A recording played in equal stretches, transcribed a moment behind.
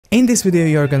In this video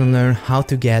you're gonna learn how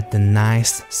to get the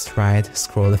nice stride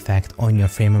scroll effect on your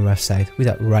Framer website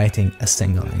without writing a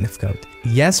single line of code.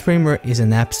 Yes, Framer is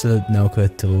an absolute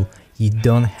no-code tool. You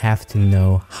don't have to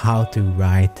know how to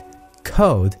write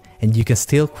code and you can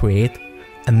still create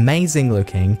amazing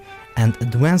looking and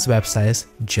advanced websites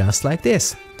just like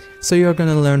this. So you're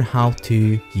gonna learn how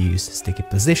to use sticky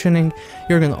positioning,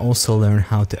 you're gonna also learn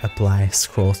how to apply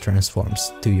scroll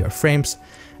transforms to your frames,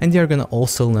 and you're gonna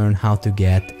also learn how to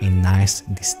get a nice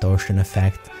distortion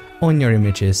effect on your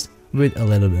images with a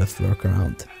little bit of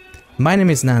workaround. My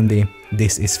name is Nandi,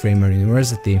 this is Framer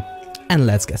University, and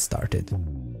let's get started.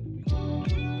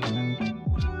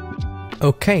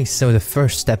 Okay, so the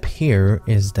first step here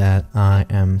is that I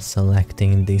am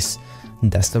selecting this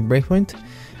desktop breakpoint.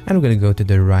 I'm gonna go to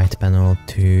the right panel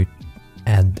to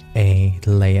add a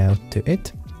layout to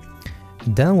it.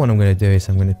 Then what I'm gonna do is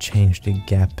I'm gonna change the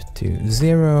gap to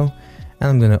 0, and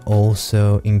I'm gonna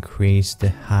also increase the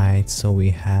height so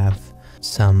we have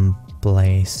some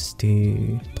place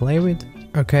to play with.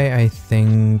 Okay, I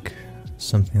think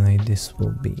something like this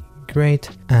will be great,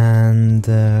 and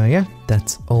yeah,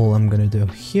 that's all I'm gonna do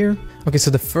here. Okay,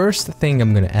 so the first thing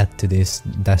I'm gonna add to this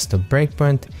desktop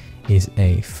breakpoint is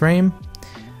a frame.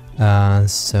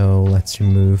 So let's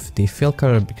remove the fill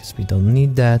color because we don't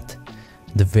need that.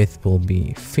 The width will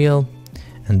be fill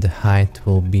and the height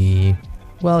will be,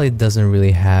 well, it doesn't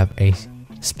really have a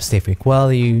specific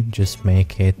value, just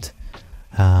make it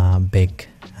big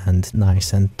and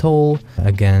nice and tall,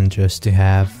 again just to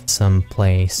have some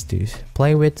place to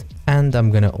play with. And I'm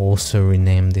gonna also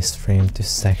rename this frame to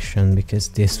section because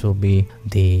this will be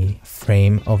the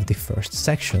frame of the first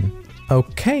section.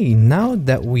 Okay, now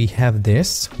that we have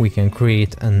this, we can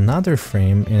create another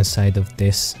frame inside of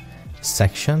this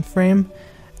section frame,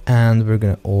 and we're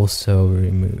gonna also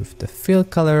remove the fill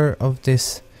color of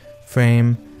this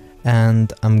frame,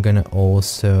 and I'm gonna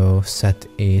also set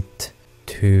it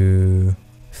to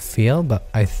fill, but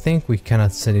I think we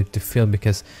cannot set it to fill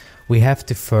because we have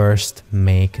to first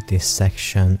make this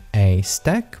section a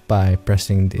stack by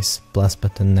pressing this plus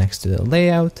button next to the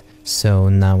layout. So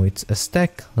now it's a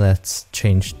stack. Let's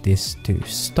change this to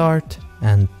start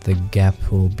and the gap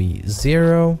will be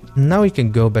 0. Now we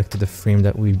can go back to the frame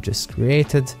that we've just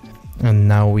created, and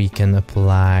now we can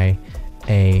apply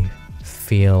a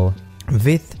fill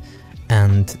width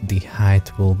and the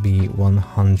height will be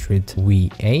 100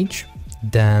 VH.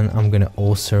 Then I'm gonna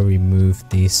also remove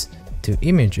these two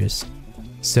images.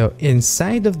 So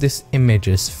inside of this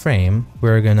images frame,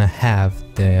 we're gonna have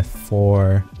the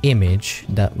 4 image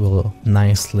that will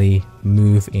nicely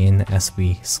move in as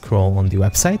we scroll on the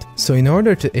website. So in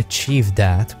order to achieve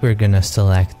that, we're gonna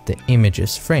select the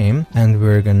images frame and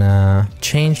we're gonna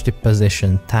change the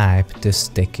position type to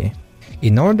sticky.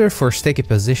 In order for sticky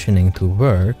positioning to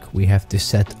work, we have to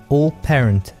set all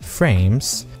parent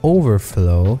frames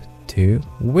overflow to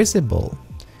visible.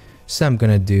 So I'm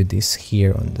gonna do this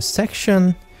here on the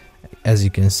section. As you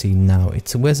can see now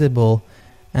it's visible,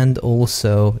 and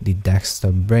also the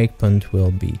desktop breakpoint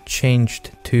will be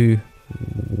changed to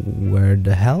where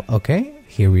the hell? Okay,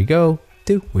 here we go,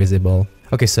 to visible.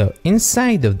 Okay, so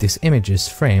inside of this images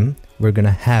frame, we're gonna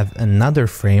have another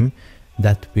frame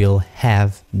that will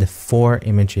have the 4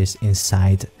 images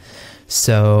inside.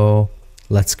 So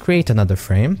let's create another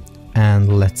frame.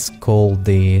 And let's call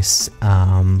this,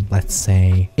 let's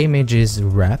say, images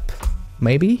wrap,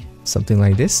 maybe something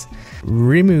like this.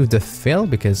 Remove the fill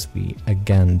because we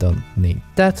again don't need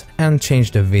that, and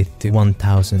change the width to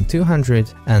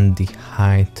 1200 and the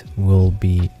height will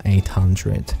be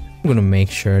 800. I'm gonna make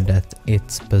sure that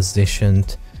it's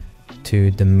positioned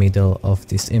to the middle of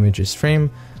this images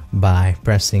frame by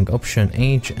pressing Option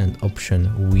H and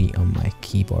Option V on my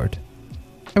keyboard.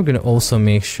 I'm gonna also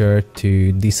make sure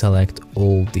to deselect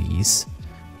all these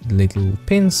little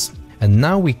pins, and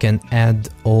now we can add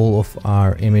all of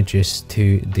our images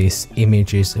to this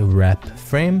images wrap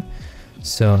frame.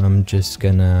 So I'm just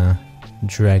gonna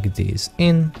drag these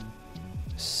in.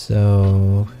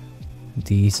 So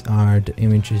these are the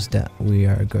images that we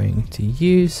are going to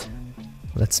use.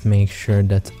 Let's make sure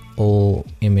that all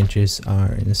images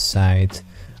are inside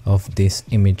of this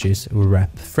images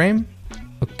wrap frame.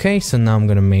 Okay, so now I'm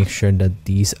gonna make sure that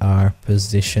these are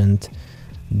positioned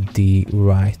the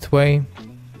right way.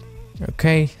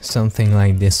 Okay, something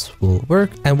like this will work.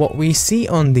 And what we see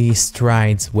on the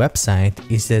Stride's website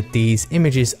is that these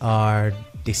images are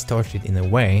distorted in a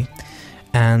way,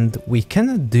 and we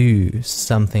cannot do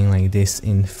something like this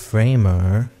in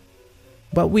Framer,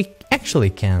 but we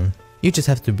actually can. You just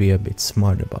have to be a bit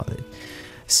smart about it.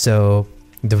 So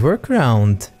the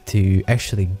workaround to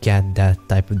actually get that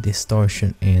type of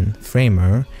distortion in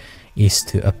Framer is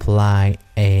to apply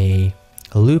a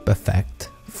loop effect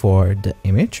for the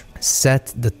image,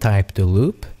 set the type to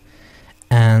loop,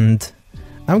 and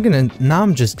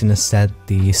I'm just gonna set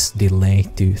this delay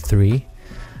to 3,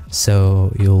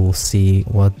 so you'll see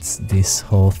what's this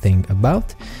whole thing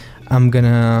about. I'm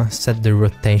gonna set the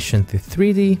rotation to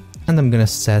 3D, and I'm gonna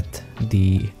set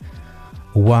the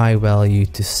Y value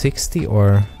to 60,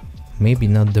 or maybe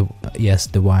not the, yes,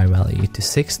 the Y value to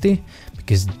 60,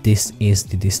 because this is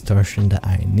the distortion that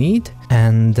I need.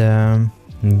 And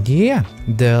yeah,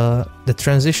 the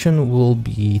transition will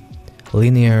be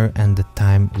linear and the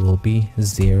time will be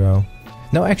 0.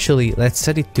 No, actually, let's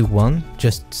set it to 1,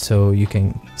 just so you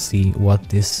can see what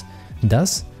this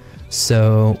does.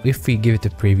 So if we give it a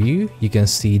preview, you can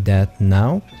see that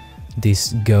now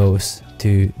this goes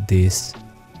to this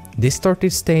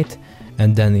distorted state,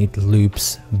 and then it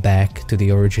loops back to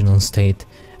the original state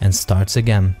and starts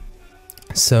again.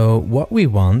 So what we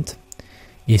want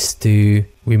is to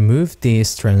remove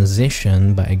this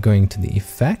transition by going to the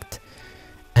effect,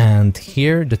 and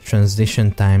here the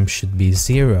transition time should be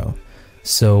 0.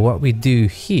 So what we do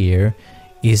here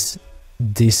is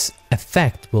this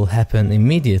effect will happen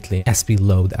immediately as we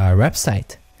load our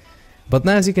website. But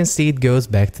now, as you can see, it goes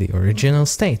back to the original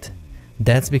state.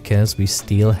 That's because we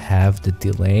still have the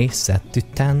delay set to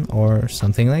 10 or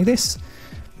something like this.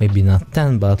 Maybe not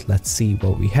 10, but let's see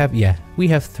what we have. Yeah, we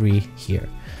have 3 here.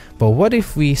 But what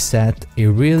if we set a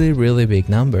really big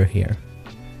number here?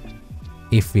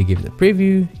 If we give it a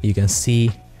preview, you can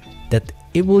see that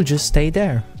it will just stay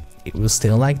there. It will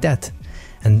stay like that.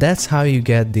 And that's how you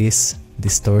get this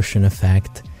distortion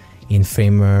effect in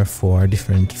Framer for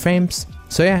different frames.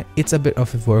 So yeah, it's a bit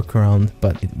of a workaround,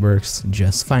 but it works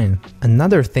just fine.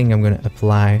 Another thing I'm gonna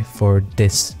apply for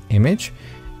this image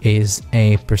is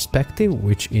a perspective,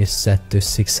 which is set to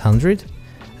 600,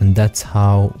 and that's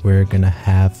how we're gonna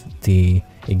have the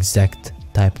exact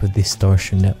type of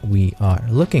distortion that we are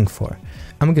looking for.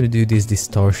 I'm gonna do this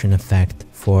distortion effect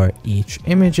for each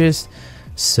images.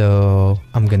 So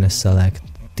I'm gonna select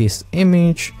this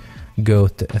image, go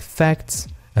to effects,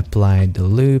 apply the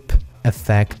loop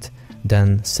effect,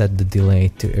 then set the delay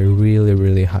to a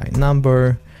really high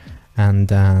number, and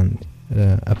then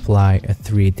apply a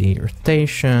 3D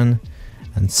rotation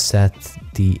and set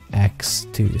the X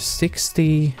to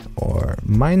 60 or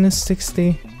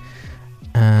 -60,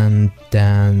 and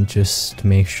then just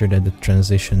make sure that the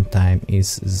transition time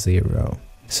is 0.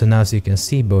 So now, as you can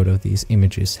see, both of these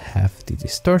images have the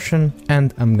distortion,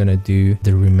 and I'm gonna do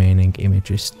the remaining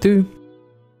images too.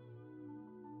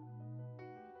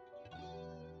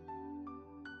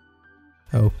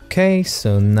 Okay,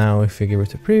 so now if you give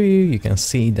it a preview, you can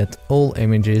see that all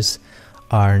images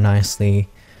are nicely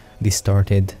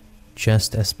distorted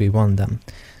just as we want them.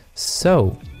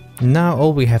 So now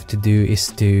all we have to do is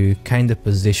to kind of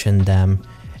position them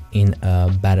in a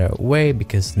better way,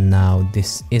 because now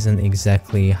this isn't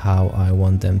exactly how I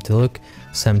want them to look.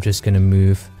 So I'm just gonna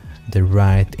move the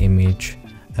right image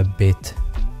a bit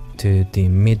to the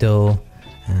middle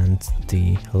and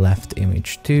the left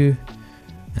image too,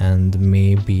 and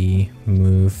maybe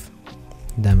move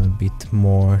them a bit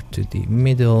more to the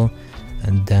middle,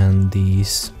 and then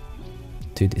these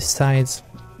to the sides.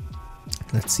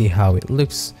 Let's see how it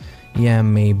looks. Yeah,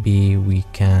 maybe we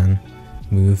can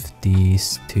move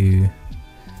these to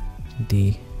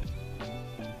the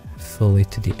fully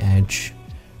to the edge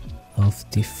of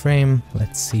the frame.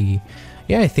 Let's see.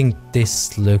 Yeah, I think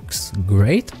this looks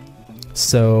great.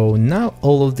 So now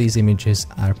all of these images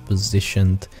are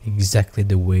positioned exactly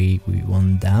the way we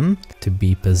want them to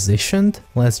be positioned.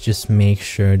 Let's just make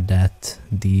sure that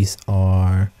these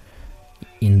are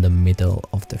in the middle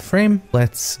of the frame.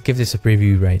 Let's give this a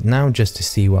preview right now just to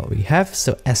see what we have.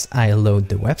 So as I load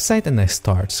the website and I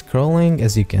start scrolling,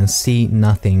 as you can see,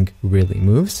 nothing really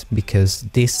moves because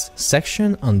this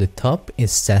section on the top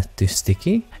is set to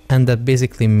sticky, and that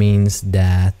basically means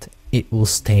that it will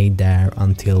stay there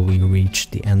until we reach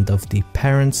the end of the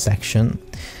parent section.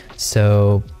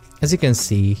 So as you can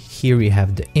see, here we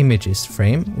have the images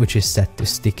frame, which is set to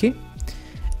sticky,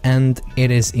 and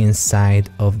it is inside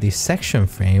of the section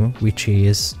frame, which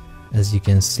is, as you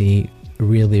can see,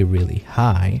 really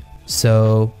high.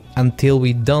 So until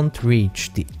we don't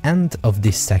reach the end of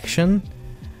this section,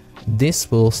 this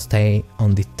will stay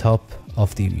on the top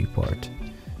of the viewport.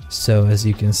 So as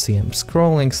you can see, I'm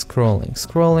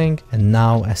scrolling, and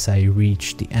now as I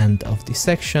reach the end of the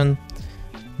section,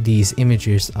 these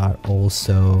images are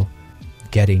also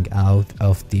getting out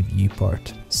of the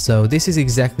viewport. So this is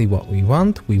exactly what we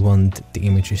want. We want the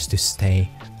images to stay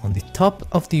on the top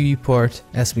of the viewport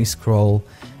as we scroll,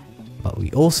 but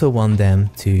we also want them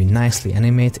to nicely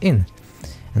animate in.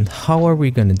 And how are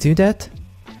we gonna do that?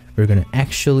 We're gonna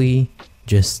actually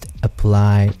just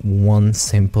apply one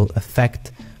simple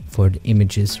effect for the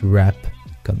images wrap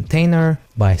container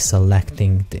by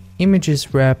selecting the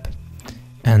images wrap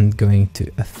and going to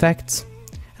effects,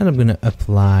 and I'm gonna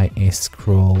apply a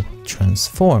scroll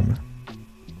transform.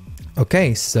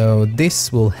 Okay, so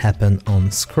this will happen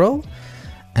on scroll,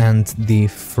 and the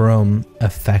from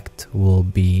effect will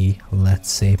be, let's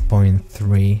say,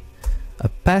 0.3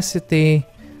 opacity.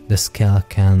 The scale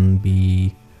can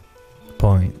be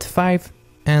 0.5,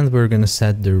 and we're gonna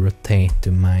set the rotate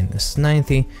to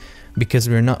 -90, because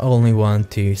we're not only want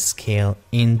to scale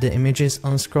in the images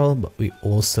on scroll, but we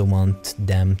also want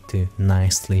them to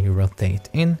nicely rotate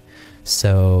in.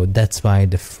 So that's why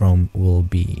the from will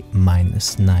be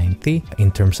 -90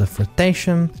 in terms of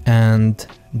rotation, and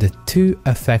the to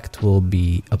effect will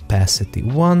be opacity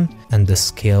 1, and the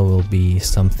scale will be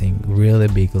something really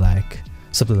big, like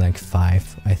something like 5,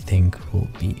 I think will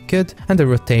be good, and the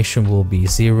rotation will be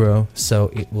 0, so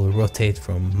it will rotate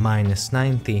from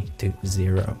 -90 to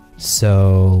 0.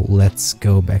 So let's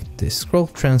go back to scroll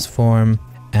transform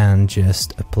and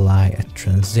just apply a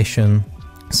transition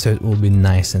so it will be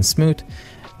nice and smooth.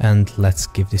 And let's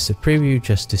give this a preview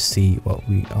just to see what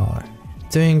we are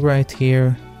doing right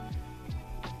here.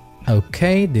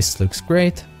 Okay, this looks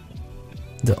great.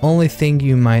 The only thing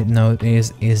you might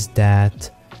notice is that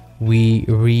we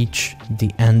reach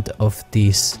the end of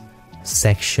this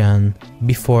section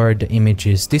before the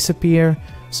images disappear,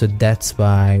 so that's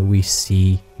why we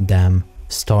see them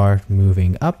start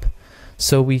moving up.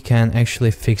 So we can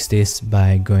actually fix this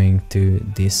by going to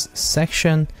this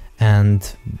section and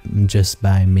just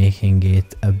by making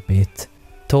it a bit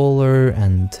taller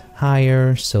and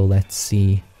higher. So let's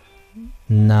see,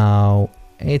 now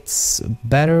it's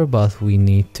better, but we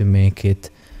need to make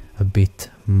it a bit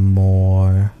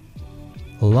more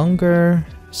longer.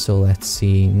 So let's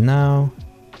see now.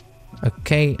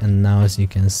 Okay, and now as you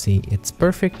can see, it's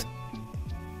perfect.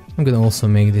 I'm gonna also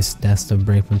make this desktop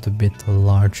breakpoint a bit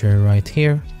larger right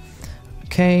here.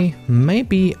 Okay,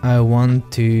 maybe I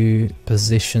want to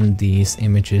position these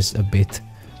images a bit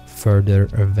further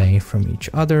away from each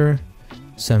other,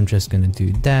 so I'm just gonna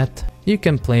do that. You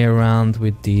can play around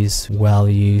with these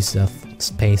values of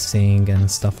spacing and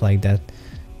stuff like that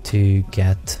to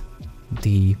get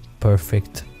the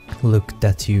perfect look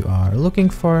that you are looking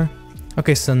for.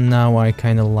 Okay, so now I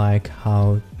kind of like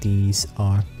how these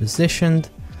are positioned.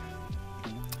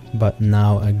 But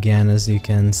now again, as you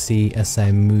can see, as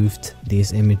I moved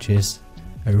these images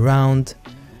around,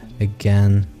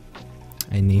 again,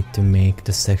 I need to make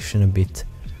the section a bit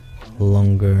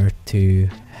longer to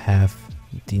have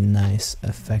the nice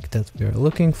effect that we're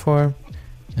looking for.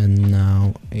 And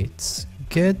now it's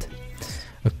good.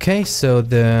 Okay, so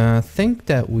the thing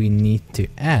that we need to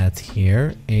add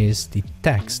here is the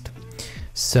text.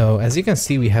 So as you can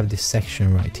see, we have this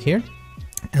section right here,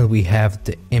 and we have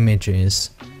the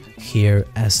images here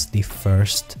as the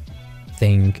first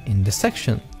thing in the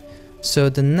section. So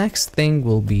the next thing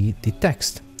will be the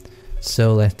text.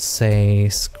 So let's say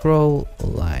scroll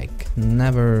like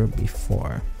never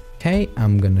before. Okay,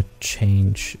 I'm gonna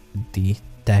change the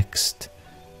text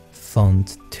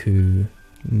font to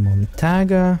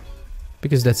Montaga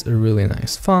because that's a really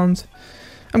nice font.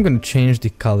 I'm gonna change the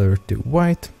color to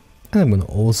white, and I'm gonna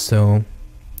also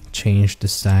change the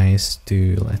size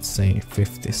to, let's say,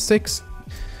 56.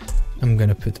 I'm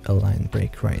gonna put a line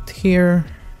break right here,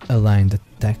 align the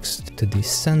text to the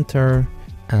center,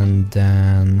 and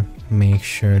then make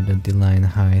sure that the line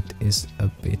height is a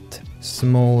bit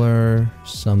smaller,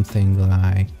 something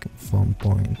like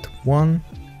 1.1.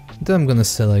 Then I'm gonna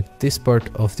select this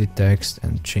part of the text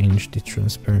and change the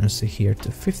transparency here to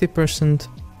 50%.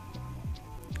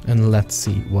 And let's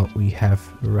see what we have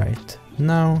right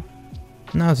now.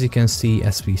 Now, as you can see,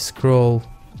 as we scroll,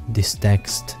 this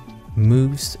text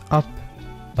moves up,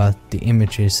 but the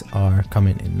images are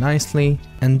coming in nicely.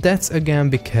 And that's again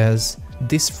because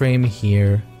this frame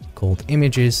here called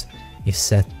images is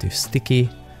set to sticky,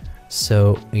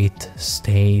 so it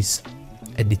stays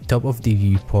at the top of the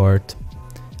viewport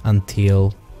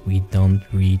until we don't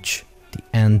reach the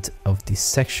end of this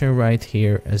section right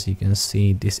here. As you can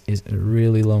see, this is a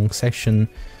really long section,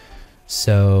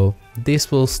 so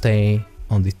this will stay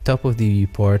on the top of the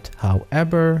viewport.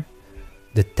 However,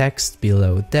 the text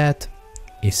below that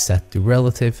is set to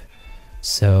relative,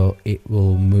 so it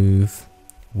will move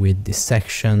with the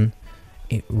section.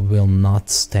 It will not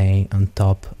stay on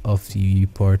top of the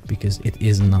viewport because it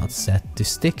is not set to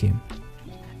sticky.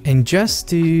 And just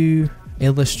to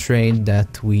illustrate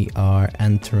that we are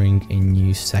entering a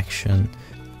new section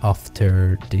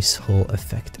after this whole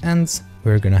effect ends,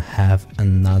 we're gonna have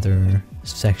another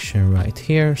section right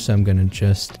here. So I'm gonna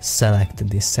just select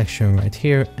this section right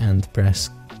here and press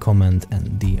Command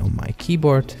and D on my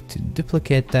keyboard to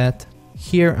duplicate that.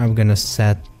 Here I'm gonna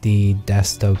set the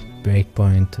desktop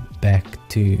breakpoint back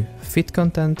to fit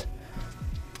content,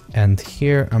 and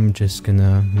here I'm just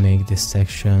gonna make this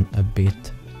section a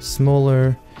bit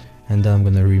smaller, and then I'm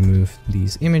gonna remove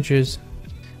these images,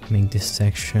 make this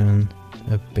section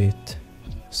a bit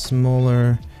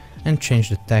smaller, and change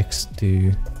the text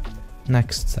to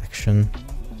next section.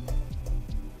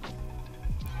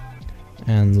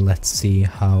 And let's see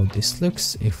how this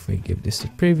looks. If we give this a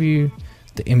preview,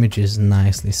 the images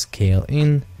nicely scale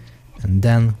in, and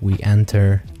then we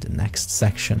enter the next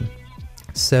section.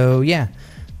 So yeah,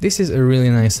 this is a really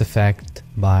nice effect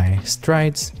by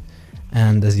Strides,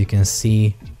 and as you can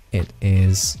see, it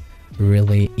is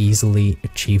really easily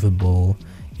achievable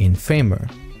in Framer.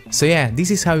 So yeah,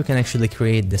 this is how you can actually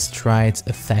create the Strides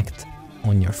effect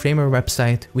on your Framer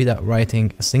website without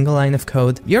writing a single line of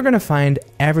code. You're gonna find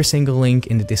every single link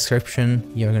in the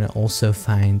description. You're gonna also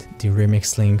find the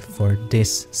remix link for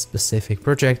this specific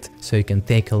project, so you can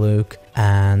take a look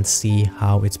and see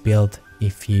how it's built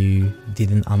if you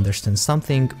didn't understand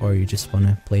something or you just want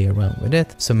to play around with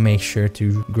it. So make sure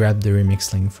to grab the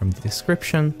remix link from the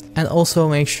description, and also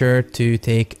make sure to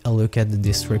take a look at the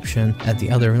description at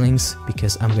the other links,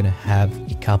 because I'm gonna have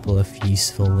a couple of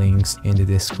useful links in the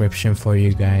description for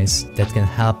you guys that can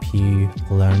help you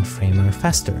learn Framer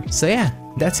faster. So yeah,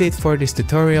 that's it for this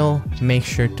tutorial. Make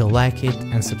sure to like it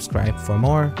and subscribe for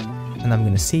more, and I'm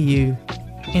gonna see you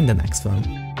in the next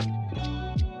one.